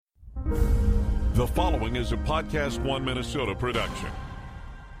The following is a Podcast One Minnesota production.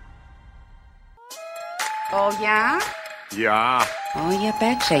 Oh, yeah? Yeah. Oh, you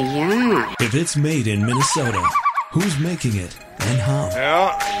betcha, yeah. If it's made in Minnesota, who's making it and how?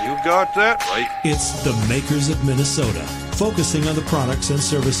 Yeah, you got that right. It's the Makers of Minnesota, focusing on the products and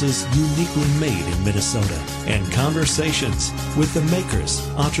services uniquely made in Minnesota, and conversations with the makers,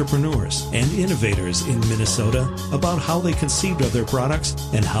 entrepreneurs, and innovators in Minnesota about how they conceived of their products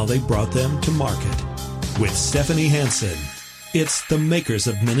and how they brought them to market. With Stephanie Hansen, it's the Makers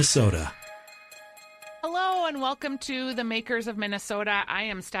of Minnesota. Hello and welcome to the Makers of Minnesota. I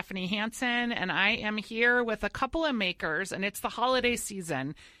am Stephanie Hansen and I am here with a couple of makers, and it's the holiday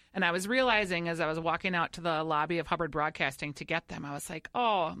season. And I was realizing as I was walking out to the lobby of Hubbard Broadcasting to get them, I was like,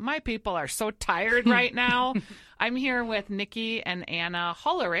 oh, my people are so tired right now. I'm here with Nikki and Anna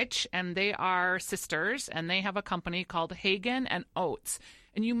Hollerich, and they are sisters, and they have a company called Hagen and Oates.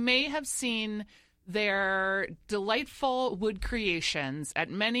 And you may have seen their delightful wood creations at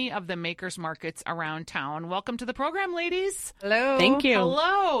many of the makers markets around town. Welcome to the program, ladies. Hello. Thank you.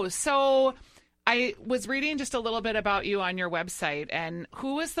 Hello. So I was reading just a little bit about you on your website, and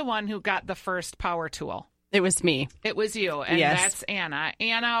who was the one who got the first power tool? It was me. It was you, and Yes. that's Anna.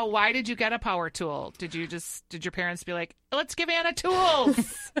 Anna, why did you get a power tool? Did your parents be like, let's give Anna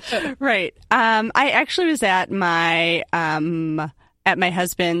tools? Right. I actually was at my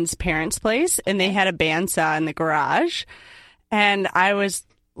husband's parents' place, and they had a bandsaw in the garage, and I was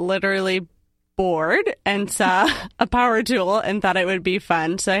literally bored and saw a power tool and thought it would be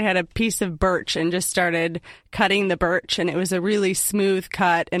fun. So I had a piece of birch and just started cutting the birch, and it was a really smooth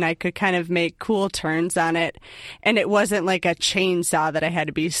cut, and I could kind of make cool turns on it. And it wasn't like a chainsaw that I had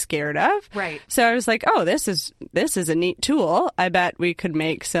to be scared of. Right. So I was like, oh, this is a neat tool. I bet we could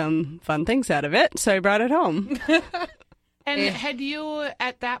make some fun things out of it. So I brought it home. And had you,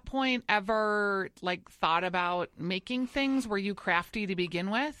 at that point, ever thought about making things? Were you crafty to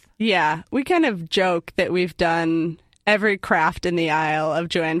begin with? Yeah, we kind of joke that we've done every craft in the aisle of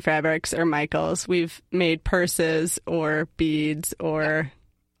Joann Fabrics or Michaels. We've made purses or beads or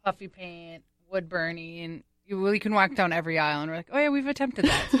Puffy paint, wood burning. You can walk down every aisle and we're like, oh, yeah, we've attempted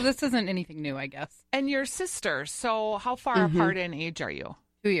that. So this isn't anything new, I guess. And your sister, so how far apart in age are you?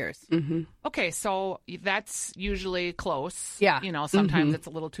 2 years. Mm-hmm. Okay, so that's usually close. Yeah. Sometimes it's a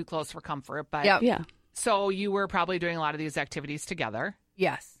little too close for comfort. But Yep. Yeah. So you were probably doing a lot of these activities together.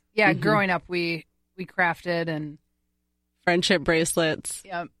 Yes. Yeah, growing up, we crafted and Friendship bracelets.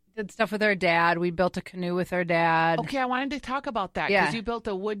 did stuff with our dad. We built a canoe with our dad. Okay, I wanted to talk about that because Yeah. you built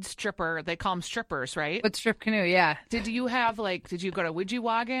a wood stripper. They call them strippers, right? Wood strip canoe, yeah. Did you have did you go to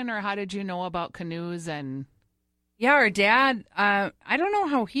Widgewagon, or how did you know about canoes? And Yeah, our dad, I don't know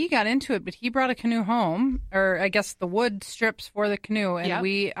how he got into it, but he brought a canoe home, or I guess the wood strips for the canoe. And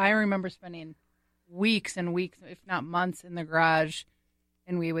Yep. I remember spending weeks and weeks, if not months, in the garage.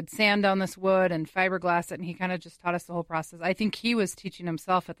 And we would sand down this wood and fiberglass it, and he kind of just taught us the whole process. I think he was teaching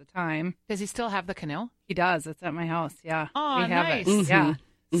himself at the time. does he still have the canoe? He does. It's at my house, yeah. Oh, we have nice. it. Yeah.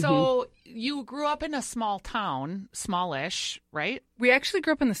 So you grew up in a small town, smallish, right? We actually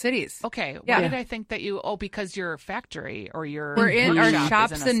grew up in the cities. Okay. Yeah. Why did I think that you? Oh, because your factory or your We're in our workshop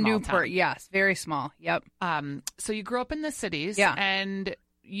shops is in a in small Newport. town. Yes, very small. Yep. So you grew up in the cities, Yeah. and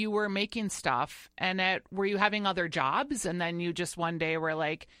you were making stuff. And were you having other jobs? And then you just one day were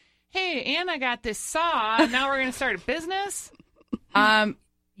like, "Hey, Anna got this saw. Now we're going to start a business."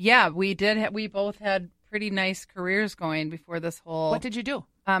 Yeah, we did. We both had pretty nice careers going before this whole. What did you do?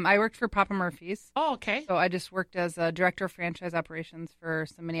 I worked for Papa Murphy's. Oh, okay. So I just worked as a director of franchise operations for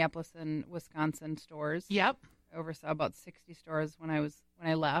some Minneapolis and Wisconsin stores. Yep. I oversaw about 60 stores when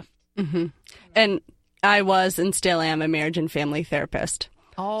I left. Mm-hmm. And I was and still am a marriage and family therapist.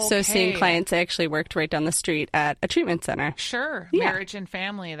 Okay. So seeing clients, I actually worked right down the street at a treatment center. Sure. Yeah. Marriage and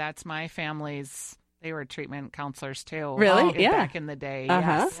family. That's my family's. They were treatment counselors too. Really? Yeah. Back in the day.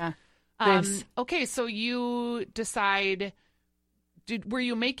 Uh-huh. Yes. Yeah. Nice. Okay, so you decide. Were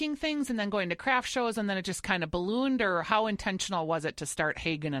you making things and then going to craft shows and then it just kind of ballooned, or how intentional was it to start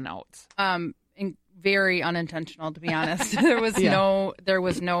Hagen and Oates? Very unintentional, to be honest. There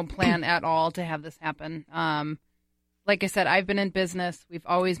was no plan at all to have this happen. Like I said, I've been in business. We've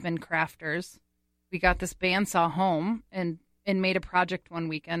always been crafters. We got this bandsaw home and made a project one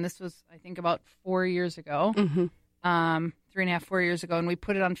weekend. This was, I think, about 4 years ago. Mm-hmm. 3.5, 4 years ago, and we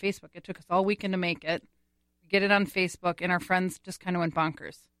put it on Facebook. It took us all weekend to make it, get it on Facebook, and our friends just kind of went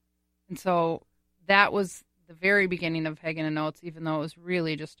bonkers. And so that was the very beginning of Hagen and Oates, even though it was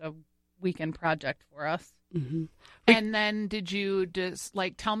really just a weekend project for us. Mm-hmm. And then did you just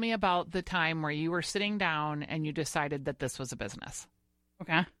tell me about the time where you were sitting down and you decided that this was a business?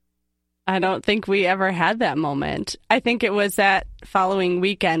 Okay. I don't think we ever had that moment. I think it was that following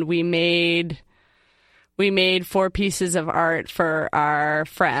weekend we made 4 pieces of art for our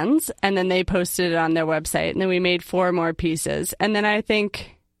friends, and then they posted it on their website, and then we made 4 more pieces. And then I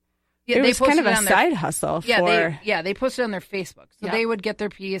think it was kind of a side hustle. They posted on their Facebook. So they would get their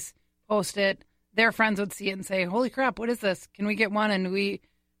piece, post it. Their friends would see it and say, holy crap, what is this? Can we get one? And we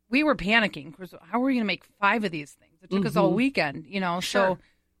were panicking. How are we going to make 5 of these things? It took us all weekend, Sure. So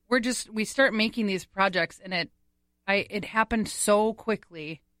we start making these projects, and it happened so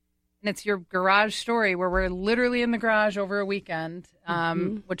quickly. And it's your garage story where we're literally in the garage over a weekend,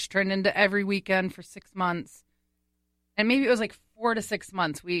 which turned into every weekend for 6 months. And maybe it was like 4 to 6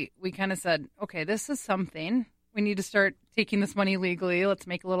 months. We kind of said, okay, this is something. We need to start taking this money legally. Let's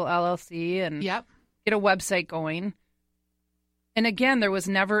make a little LLC and get a website going. And again, there was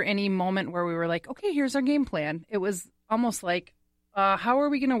never any moment where we were like, okay, here's our game plan. It was almost like, how are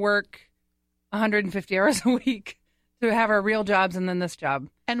we going to work 150 hours a week to have our real jobs and then this job?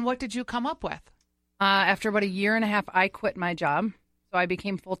 And what did you come up with? After about a year and a half, I quit my job. So I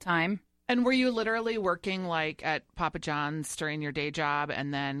became full-time. And were you literally working like at Papa John's during your day job?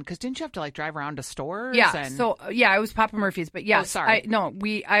 And then, because didn't you have to like drive around to stores? Yeah. And... So, I was Papa Murphy's. But yes, sorry.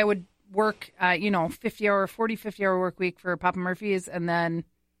 I would work, 50-hour work week for Papa Murphy's, and then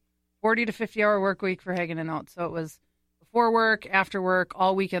 40 to 50-hour work week for Hagen and Oates. So it was before work, after work,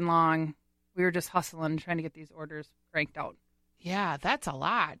 all weekend long. We were just hustling, trying to get these orders cranked out. Yeah, that's a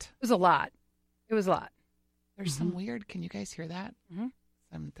lot. It was a lot. There's some weird, can you guys hear that? Mm-hmm.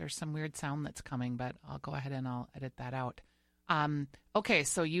 There's some weird sound that's coming, but I'll go ahead and I'll edit that out. Okay,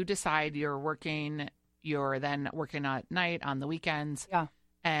 so you decide you're then working at night on the weekends. Yeah.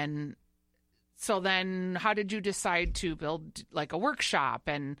 And so then how did you decide to build like a workshop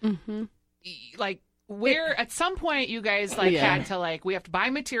and like where at some point you guys had to like, we have to buy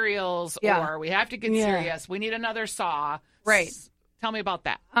materials or we have to get serious. We need another saw. Right. Tell me about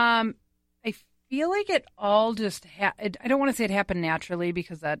that. I feel like it all just, I don't want to say it happened naturally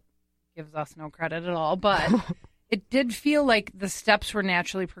because that gives us no credit at all, but it did feel like the steps were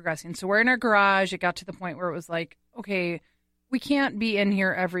naturally progressing. So we're in our garage. It got to the point where it was like, okay, we can't be in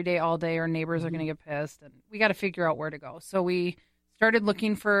here every day, all day, or neighbors are going to get pissed, and we got to figure out where to go. So we started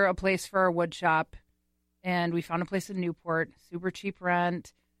looking for a place for our wood shop, and we found a place in Newport, super cheap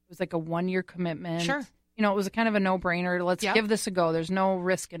rent. It was like a 1-year commitment. Sure. It was a kind of a no-brainer. Let's give this a go. There's no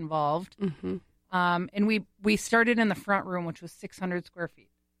risk involved. Mm-hmm. And we started in the front room, which was 600 square feet.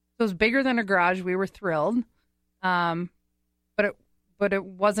 So it was bigger than a garage. We were thrilled. But it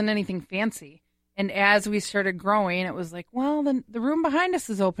wasn't anything fancy. And as we started growing, it was like, well, then the room behind us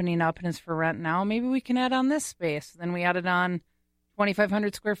is opening up and is for rent now. Maybe we can add on this space. Then we added on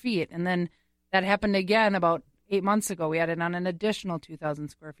 2,500 square feet. And then that happened again about 8 months ago. We added on an additional 2,000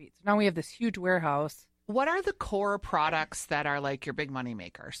 square feet. So now we have this huge warehouse. What are the core products that are like your big money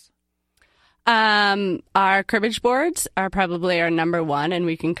makers? Our cribbage boards are probably our number one, and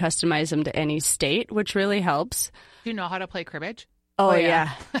we can customize them to any state, which really helps. Do you know how to play cribbage? Oh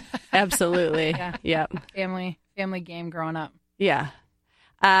yeah. Absolutely. Yeah. Yep. Family game growing up. Yeah.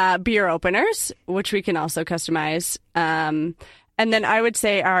 Beer openers, which we can also customize. And then I would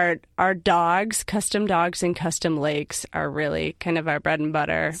say our dogs, custom dogs and custom lakes are really kind of our bread and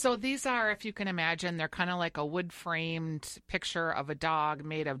butter. So these are, if you can imagine, they're kind of like a wood-framed picture of a dog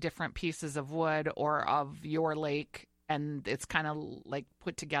made of different pieces of wood or of your lake, and it's kind of like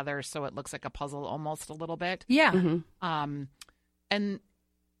put together so it looks like a puzzle almost a little bit. Yeah. Mm-hmm. And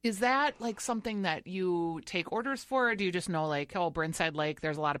is that like something that you take orders for, or do you just know like, oh, Burnside Lake,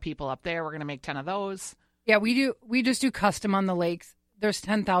 there's a lot of people up there, we're going to make 10 of those? Yeah, we do. We just do custom on the lakes. There's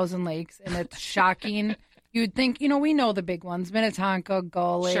 10,000 lakes, and it's shocking. You'd think, we know the big ones, Minnetonka,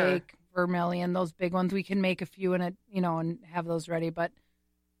 Gull Lake, Vermilion, those big ones. We can make a few in it, and have those ready. But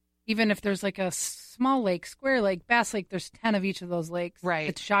even if there's like a small lake, Square Lake, Bass Lake, there's 10 of each of those lakes. Right.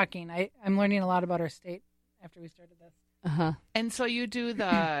 It's shocking. I'm learning a lot about our state after we started this. Uh-huh. And so you do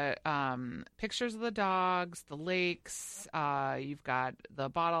the pictures of the dogs, the lakes, you've got the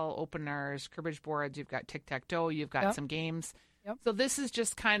bottle openers, cribbage boards, you've got tic-tac-toe, you've got some games. Yep. So this is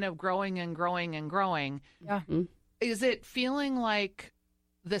just kind of growing and growing and growing. Yeah. Mm-hmm. Is it feeling like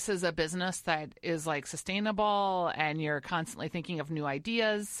this is a business that is like sustainable and you're constantly thinking of new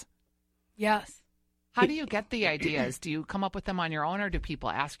ideas? Yes. How do you get the ideas? Do you come up with them on your own, or do people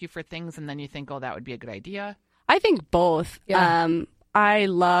ask you for things and then you think, oh, that would be a good idea? I think both. Yeah. I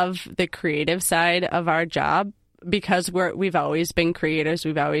love the creative side of our job because we've always been creators.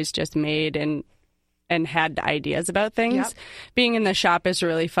 We've always just made and and had ideas about things. Yep. Being in the shop is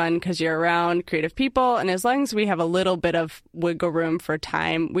really fun because you're around creative people, and as long as we have a little bit of wiggle room for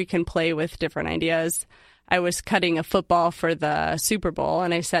time, we can play with different ideas. I was cutting a football for the Super Bowl,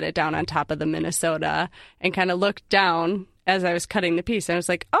 and I set it down on top of the Minnesota and kind of looked down as I was cutting the piece. And I was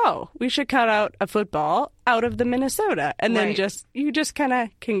like, oh, we should cut out a football out of the Minnesota. And then Right. you just kind of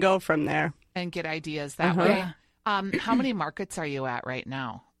can go from there. And get ideas that Uh-huh. way. Yeah. How many markets are you at right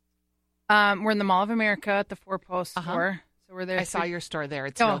now? We're in the Mall of America at the Four Post Uh-huh. store. So we're there. I saw through- your store there.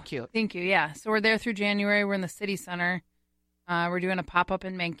 It's Oh, real cute. Thank you. Yeah. So we're there through January. We're in the city center. We're doing a pop-up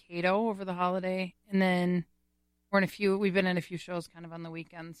in Mankato over the holiday. And then we've been in a few shows kind of on the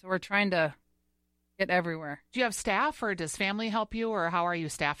weekend. So we're trying to get everywhere. Do you have staff, or does family help you, or how are you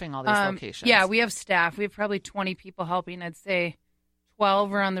staffing all these locations? Yeah, we have staff. We have probably 20 people helping. I'd say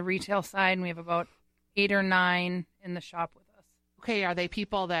 12 are on the retail side, and we have about 8 or 9 in the shop with us. Okay, are they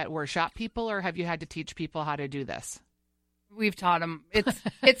people that were shop people, or have you had to teach people how to do this? We've taught them.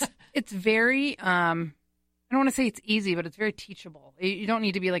 It's very. I don't want to say it's easy, but it's very teachable. You don't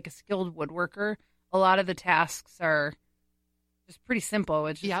need to be like a skilled woodworker. A lot of the tasks are just pretty simple.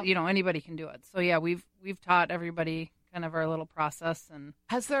 It's just, Yep. anybody can do it. So yeah, we've taught everybody kind of our little process. And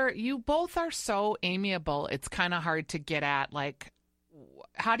You both are so amiable, it's kind of hard to get at, like,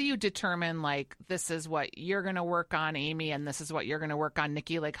 how do you determine, like, this is what you're going to work on, Amy, and this is what you're going to work on,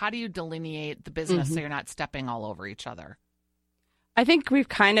 Nikki? Like, how do you delineate the business so you're not stepping all over each other? I think we've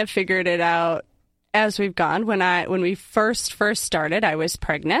kind of figured it out as we've gone. When we first started, I was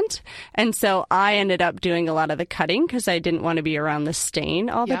pregnant, and so I ended up doing a lot of the cutting because I didn't want to be around the stain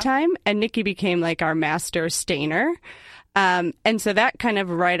all the Yeah. time. And Nikki became like our master stainer, and so that kind of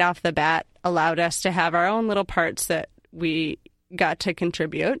right off the bat allowed us to have our own little parts that we got to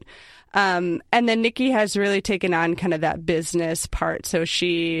contribute. And then Nikki has really taken on kind of that business part. So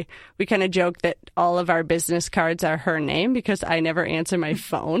we kind of joke that all of our business cards are her name because I never answer my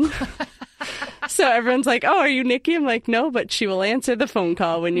phone. So everyone's like, oh, are you Nikki? I'm like, no, but she will answer the phone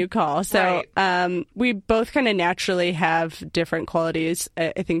call when you call. So we both kind of naturally have different qualities.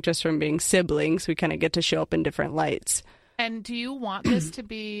 I think just from being siblings, we kind of get to show up in different lights. And do you want this to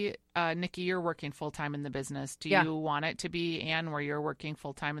be, Nikki, you're working full-time in the business. Do Yeah. you want it to be, Anne, where you're working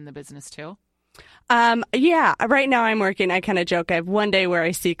full-time in the business too? Yeah, right now I'm working. I kind of joke. I have one day where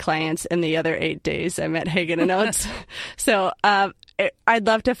I see clients and the other 8 days I'm at Hagen and Oates. So I'd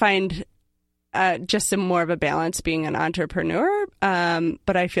love to find just some more of a balance being an entrepreneur.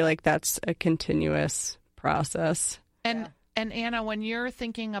 But I feel like that's a continuous process. And Anna, when you're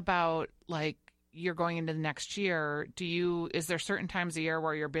thinking about, like, you're going into the next year, is there certain times of year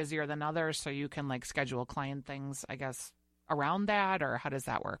where you're busier than others so you can, like, schedule client things, I guess, around that, or how does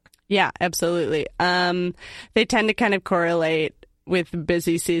that work? Yeah, absolutely. They tend to kind of correlate with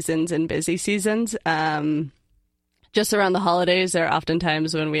busy seasons and busy seasons. Just around the holidays are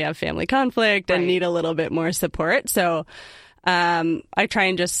oftentimes when we have family conflict and Right. need a little bit more support. So I try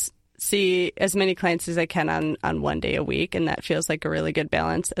and just see as many clients as I can on one day a week, and that feels like a really good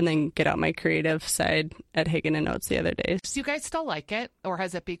balance, and then get out my creative side at Hagen and Oates the other days. Do you guys still like it, or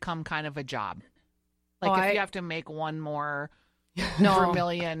has it become kind of a job? Like, if you have to make one more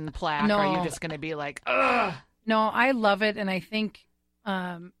Vermilion plaque, No. are you just going to be like, ugh? no, I love it. And I think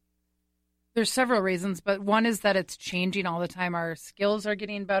there's several reasons, but one is that it's changing all the time. Our skills are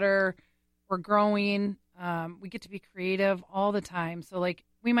getting better. We're growing. We get to be creative all the time. So, like,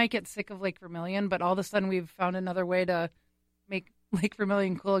 we might get sick of Lake Vermilion, but all of a sudden we've found another way to make Lake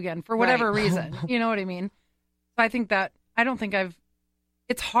Vermilion cool again for whatever Right. reason. You know what I mean? So I think that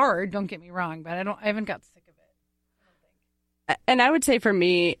it's hard, don't get me wrong, but I haven't got sick of it. And I would say for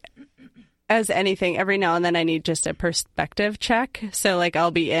me, as anything, every now and then I need just a perspective check. So, like,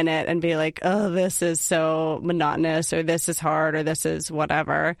 I'll be in it and be like, oh, this is so monotonous, or this is hard, or this is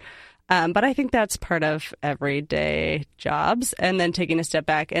whatever. But I think that's part of everyday jobs. And then taking a step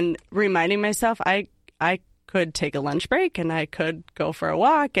back and reminding myself I could take a lunch break and I could go for a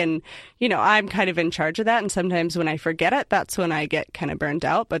walk. And, I'm kind of in charge of that. And sometimes when I forget it, that's when I get kind of burnt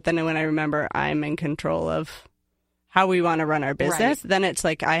out. But then when I remember I'm in control of how we want to run our business, then it's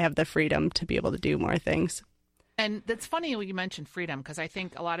like I have the freedom to be able to do more things. And that's funny when you mentioned freedom, because I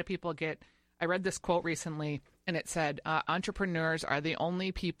think a lot of people I read this quote recently, and it said, entrepreneurs are the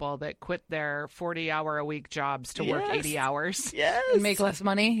only people that quit their 40-hour-a-week jobs to work 80 hours. Yes. And make less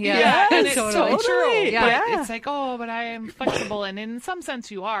money. Yes, and it's totally. true. Yeah. But it's like, oh, but I am flexible. And in some sense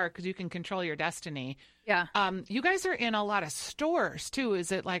you are, because you can control your destiny. Yeah. You guys are in a lot of stores, too.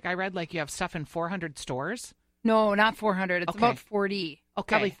 Is it like, I read like you have stuff in 400 stores? No, not 400. It's Okay. about 40. Okay.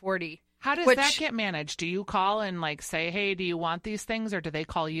 Probably 40. How does that get managed? Do you call and like say, hey, do you want these things, or do they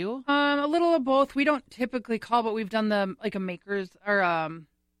call you? A little of both. We don't typically call, but we've done like a Makers or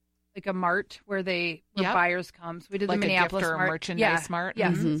like a mart where buyers come. So we did like the Minneapolis a gift or mart. merchandise mart?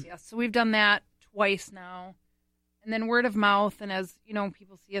 Yes, Mm-hmm. yes. So we've done that twice now. And then word of mouth, and as you know,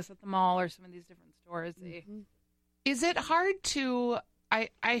 people see us at the mall or some of these different stores. Is it hard to?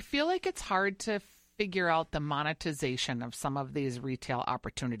 I feel like it's hard to figure out the monetization of some of these retail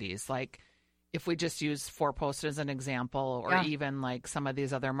opportunities. Like if we just use Four Post as an example, or even like some of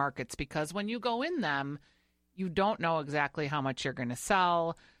these other markets, because when you go in them, you don't know exactly how much you're going to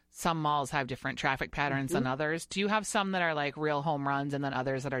sell. Some malls have different traffic patterns than others. Do you have some that are like real home runs and then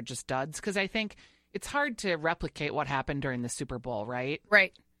others that are just duds? Because I think it's hard to replicate what happened during the Super Bowl, right?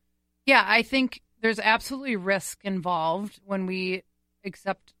 Right. Yeah, I think there's absolutely risk involved when we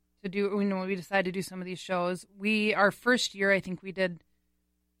when we decide to do some of these shows. Our first year, I think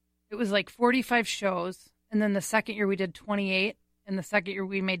it was like 45 shows. And then the second year we did 28. And the second year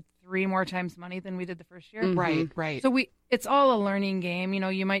we made 3 more times money than we did the first year. Right. So it's all a learning game. You know,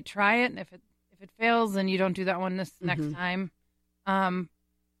 you might try it, and if it fails, then you don't do that one next time.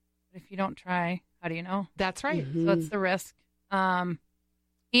 But if you don't try, how do you know? That's right. So it's the risk.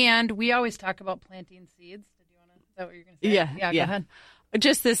 And we always talk about planting seeds. Is that what you're going to say? Yeah. Go ahead.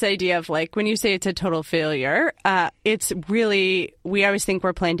 Just this idea of like when you say it's a total failure, it's really, we always think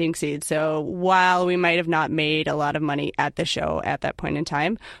we're planting seeds. So while we might have not made a lot of money at the show at that point in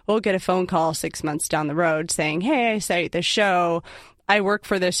time, we'll get a phone call 6 months down the road saying, hey, I saw you at the show. I work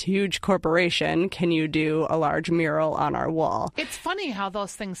for this huge corporation. Can you do a large mural on our wall? It's funny how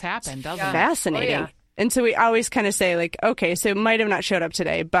those things happen, doesn't it? Fascinating. Oh, yeah. And so we always kind of say like, okay, so it might have not showed up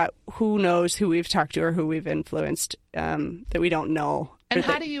today, but who knows who we've talked to or who we've influenced that we don't know. And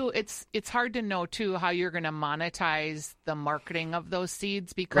how do you, it's hard to know too how you're going to monetize the marketing of those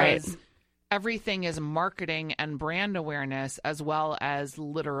seeds, because everything is marketing and brand awareness as well as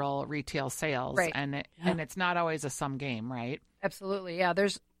literal retail sales. Right. And it's not always a sum game, right? Absolutely. Yeah.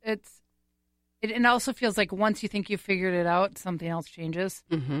 It also feels like once you think you figured it out, something else changes.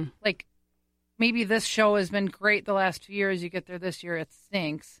 Mm-hmm. Like maybe this show has been great the last 2 years. You get there this year, it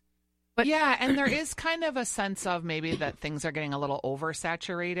stinks. But yeah, and there is kind of a sense of maybe that things are getting a little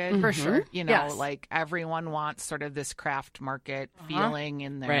oversaturated. For sure. You know, Yes. like everyone wants sort of this craft market feeling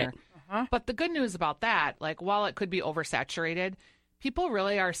in there. Right. But the good news about that, like while it could be oversaturated, people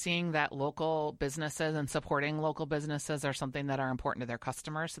really are seeing that local businesses and supporting local businesses are something that are important to their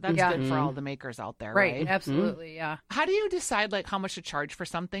customers. So that's good for all the makers out there, right? Absolutely. Yeah. How do you decide like how much to charge for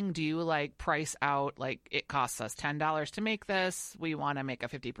something? Do you like price out like it costs us $10 to make this? We want to make a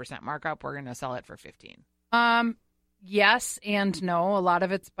 50% markup. We're going to sell it for $15. Yes and no. A lot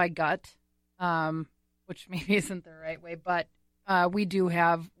of it's by gut, which maybe isn't the right way, but we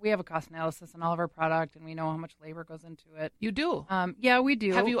have a cost analysis on all of our product, and we know how much labor goes into it. You do? Yeah, we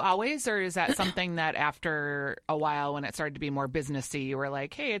do. Have you always, or is that something that after a while when it started to be more businessy, you were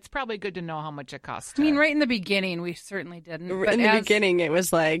like, hey, it's probably good to know how much it costs? I mean, right in the beginning, we certainly didn't. In the beginning, it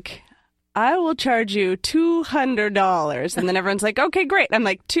was like, I will charge you $200. And then everyone's like, okay, great. I'm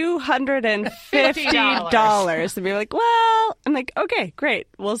like, $250. And we're like, well, I'm like, okay, great.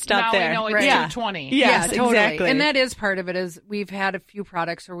 We'll stop now there. We know it's $220. Yes, totally. exactly. And that is part of it. Is we've had a few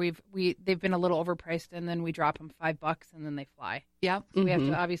products where they've been a little overpriced, and then we drop them $5 and then they fly. Yep. So we have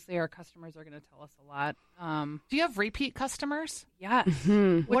to, obviously our customers are going to tell us a lot. Do you have repeat customers? Yes.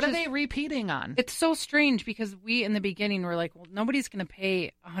 What are they repeating on? It's so strange because we, in the beginning, were like, well, nobody's going to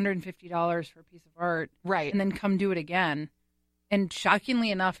pay $150 for a piece of art. Right. And then come do it again. And shockingly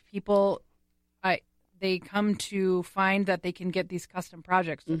enough, people, they come to find that they can get these custom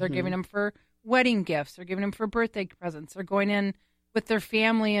projects. So they're giving them for wedding gifts. They're giving them for birthday presents. They're going in with their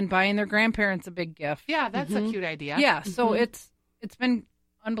family and buying their grandparents a big gift. Yeah, that's a cute idea. Yeah. So it's been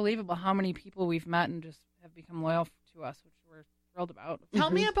unbelievable how many people we've met and just have become loyal to us, which we're thrilled about.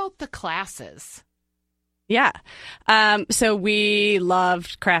 Tell me about the classes. Yeah. So we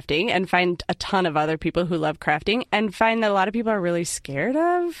loved crafting and find a ton of other people who love crafting, and find that a lot of people are really scared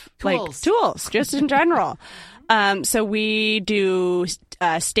of tools just in general. So we do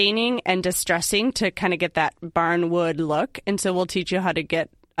staining and distressing to kind of get that barnwood look. And so we'll teach you how to get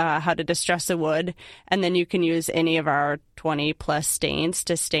how to distress a wood, and then you can use any of our 20 plus stains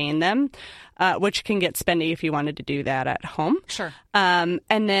to stain them, which can get spendy if you wanted to do that at home. Sure. And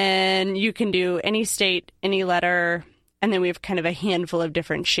then you can do any state, any letter, and then we have kind of a handful of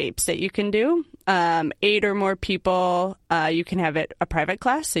different shapes that you can do. 8 or more people, you can have it a private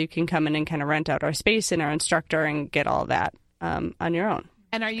class, so you can come in and kind of rent out our space and our instructor and get all that on your own.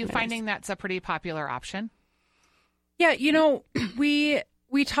 And are you finding that's a pretty popular option? Yeah, you know, we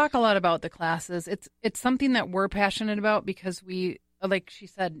We talk a lot about the classes. It's something that we're passionate about because we, like she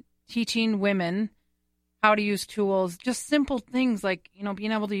said, teaching women how to use tools, just simple things like,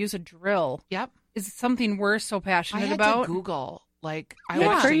 being able to use a drill. Yep. Is something we're so passionate I had about. to Google. Like, I Good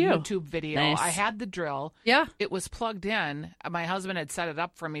watched for a you. YouTube video. Nice. I had the drill. Yeah. It was plugged in. My husband had set it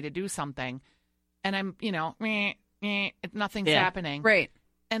up for me to do something. And I'm, nothing's Yeah. happening. Right.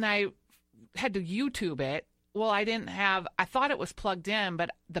 And I had to YouTube it. Well, I thought it was plugged in, but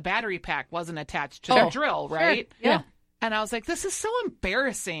the battery pack wasn't attached to the drill, right? Sure. Yeah. And I was like, this is so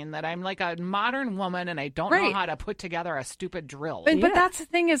embarrassing that I'm like a modern woman and I don't know Right. how to put together a stupid drill. But that's the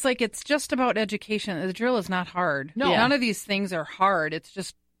thing is, like, it's just about education. The drill is not hard. No. None of these things are hard. It's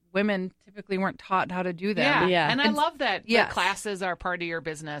just women typically weren't taught how to do them. Yeah. Yeah. And I love that the Yes. classes are part of your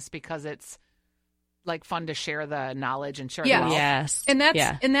business because it's like fun to share the knowledge and share Yeah. the wealth. Yes.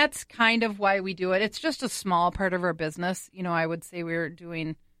 And that's kind of why we do it. It's just a small part of our business. I would say we're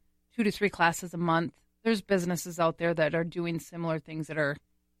doing 2 to 3 classes a month. There's businesses out there that are doing similar things that are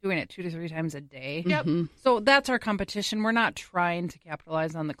doing it 2 to 3 times a day. Yep. So that's our competition. We're not trying to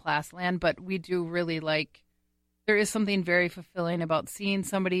capitalize on the class land, but we do really there is something very fulfilling about seeing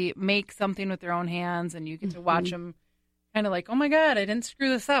somebody make something with their own hands, and you get to watch them kind of like, oh my God, I didn't screw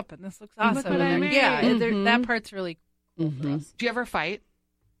this up, and this looks awesome. Look what I And made. yeah, that part's really cool for us. Do you ever fight?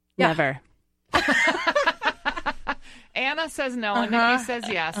 Yeah. Never. Anna says no, and Nikki says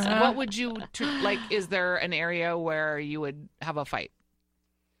yes. What would you is there an area where you would have a fight?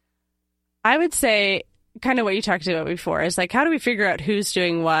 I would say kind of what you talked about before is like, how do we figure out who's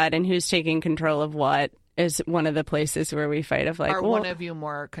doing what and who's taking control of what is one of the places where we fight of like, Are one of you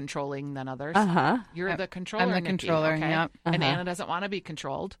more controlling than others? You're the controller. I'm the Nikki, controller, okay? yep. And Anna doesn't want to be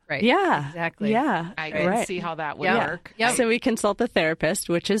controlled. Right. Yeah. Exactly. Yeah. I can Right. see how that would Yep. work. Yep. So we consult the therapist,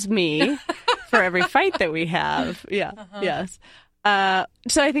 which is me, for every fight that we have. Yeah. Yes.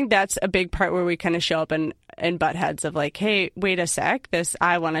 So I think that's a big part where we kind of show up and butt heads of like, hey, wait a sec,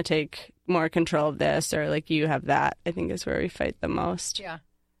 I want to take more control of this, or like you have that. I think is where we fight the most. Yeah.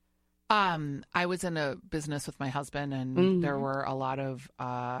 I was in a business with my husband, and there were a lot of,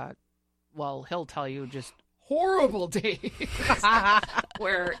 he'll tell you just horrible days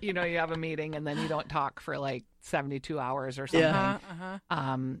where, you have a meeting and then you don't talk for like 72 hours or something.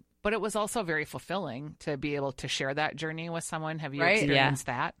 Yeah. But it was also very fulfilling to be able to share that journey with someone. Have you Right. experienced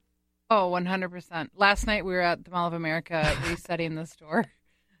that? Oh, 100%. Last night we were at the Mall of America resetting the store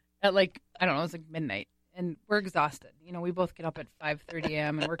at it was like midnight. And we're exhausted. We both get up at 5:30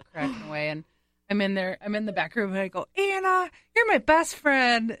 a.m. and we're cracking away. And I'm in the back room and I go, Anna, you're my best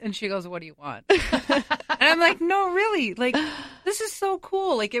friend. And she goes, what do you want? And I'm like, no, really. Like, this is so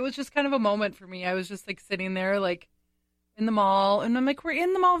cool. Like, it was just kind of a moment for me. I was just like sitting there, like, in the mall. And I'm like, we're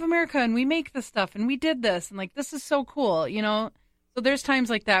in the Mall of America and we make this stuff and we did this. And like, this is so cool, So there's times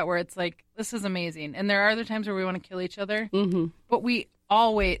like that where it's like, this is amazing. And there are other times where we want to kill each other. Mm-hmm. But we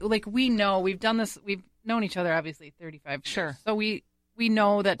always, we know, we've done this, we've known each other obviously 35 years. Sure. So we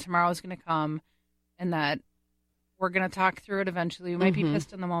know that tomorrow's going to come and that we're going to talk through it eventually. We might be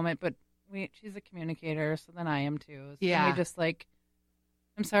pissed in the moment, but she's a communicator, so then I am too. So Yeah. we just like,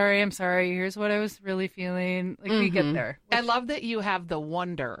 I'm sorry. Here's what I was really feeling. Like we get there. I love that you have the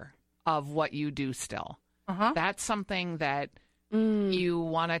wonder of what you do still. Uh-huh. That's something that you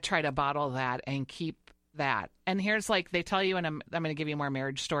want to try to bottle that and keep that. And here's they tell you, and I'm going to give you more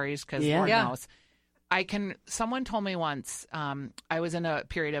marriage stories because Lord knows. Someone told me once, I was in a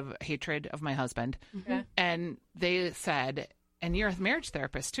period of hatred of my husband, and they said, and you're a marriage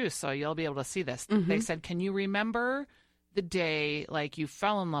therapist too, so you'll be able to see this. They said, can you remember the day you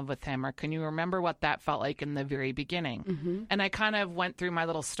fell in love with him, or can you remember what that felt like in the very beginning? And I kind of went through my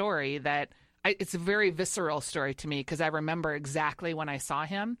little story that it's a very visceral story to me because I remember exactly when I saw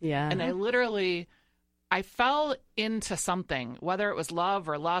him. Yeah. And I fell into something, whether it was love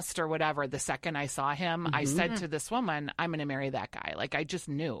or lust or whatever. The second I saw him, I said to this woman, I'm going to marry that guy. I just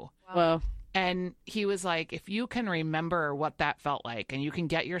knew. Well, And he was like, if you can remember what that felt like and you can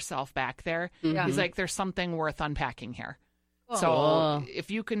get yourself back there, he's like, there's something worth unpacking here. So if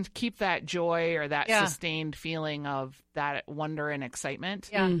you can keep that joy or that sustained feeling of that wonder and excitement,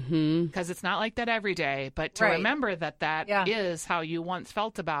 because it's not like that every day, but to remember that is how you once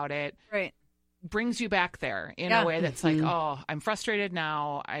felt about it, Right. brings you back there in a way that's like, oh, I'm frustrated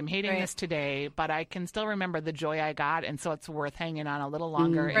now. I'm hating this today, but I can still remember the joy I got. And so it's worth hanging on a little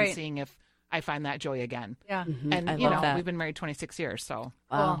longer and seeing if I find that joy again. Yeah. And, I love that. we've been married 26 years. So,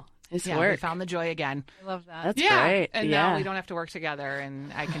 wow. It's we work. found the joy again. I love that. That's great. And yeah. now we don't have to work together.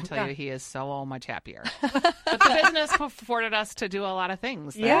 And I can tell you he is so much happier. But the business afforded us to do a lot of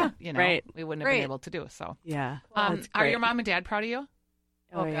things that, Yeah. Right. we wouldn't have been able to do. So, Yeah. are great. your mom and dad proud of you?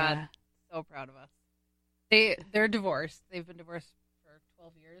 Oh, yeah. God. So proud of us. They're divorced. They've been divorced for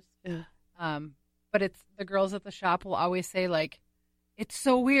 12 years. Yeah. But it's the girls at the shop will always say, like, it's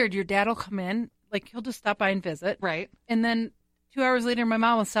so weird. Your dad will come in, like, he'll just stop by and visit. Right. And then 2 hours later, my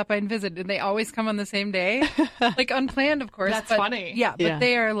mom will stop by and visit. And they always come on the same day. Like, unplanned, of course. That's but, funny. Yeah, but Yeah.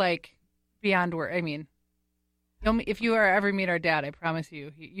 they are, like, beyond word. I mean, if you ever meet our dad, I promise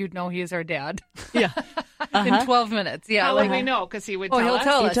you'd know he is our dad. Yeah. In 12 minutes. Yeah. How like, would we know? Because he would oh, tell he'll us.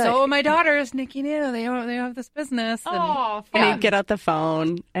 tell us. He'd tell- Oh, my daughter is Nikki Nana. They have this business. And, Oh, And fun. he'd get out the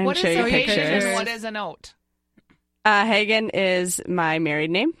phone and What show is you a Hagen pictures. and what is an oat? Hagen is my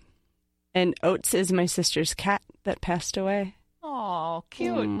married name, and Oates is my sister's cat that passed away. Oh,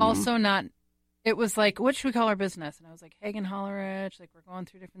 cute. Mm. also not, it was like, what should we call our business? And I was like, Hagen Hollerich. Like, we're going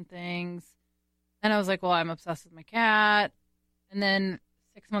through different things. And I was like, well, I'm obsessed with my cat. And then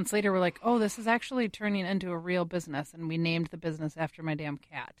 6 months later, we're like, oh, this is actually turning into a real business. And we named the business after my damn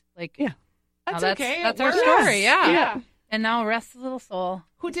cat. Like, Yeah. now That's okay. That's It our works. story. Yeah. Yeah. And now rest a little soul.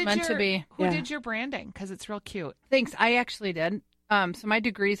 Who It's did meant your to be? Who Yeah. did your branding? Because it's real cute. Thanks. I actually did. So my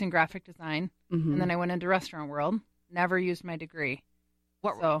degree's in graphic design, Mhm. and then I went into restaurant world. Never used my degree.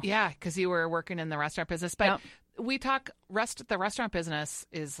 What? So- Yeah, because you were working in the restaurant business. But Yep. we talk the restaurant business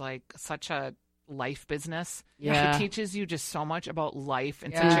is like such a life business. Yeah. It teaches you just so much about life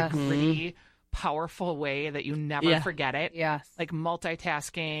in such Yes. a gritty, powerful way that you never Yeah. forget it. Yes. Like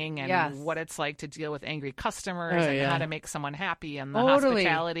multitasking and Yes. what it's like to deal with angry customers Oh, and yeah. how to make someone happy and the Totally.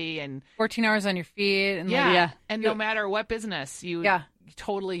 hospitality and 14 hours on your feet. And yeah. like, Yeah. And no matter what business, you Yeah.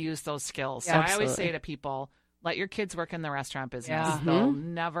 totally use those skills. Yeah. So I always Absolutely. say to people, let your kids work in the restaurant business.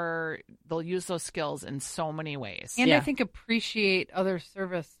 Yeah. They'll use those skills in so many ways. And Yeah. I think appreciate other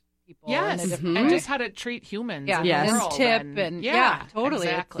service people. Yes, in a different and way. just how to treat humans Yeah. in Yes. the And world. tip and, and yeah, totally.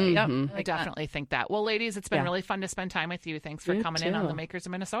 It's- exactly. Yep. Mhm. I I like that. definitely think that. Well, ladies, it's been Yeah. really fun to spend time with you. Thanks for You coming in on too. the Makers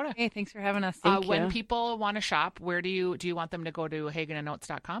of Minnesota. Hey, thanks for having us. Thank When you. people want to shop, where do you want them to go to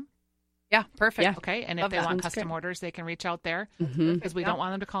hagenandnotes.com? Yeah, perfect. Yeah. Okay, and Love if they that. want Sounds custom good. orders, they can reach out there Mhm. because we Yeah. don't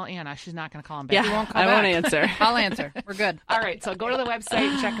want them to call Anna. She's not going to call them Yeah, back. won't call I won't back. answer. I'll answer. We're good. All right, so go to the website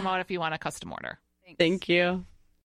and check them out if you want a custom order. Thanks. Thank you.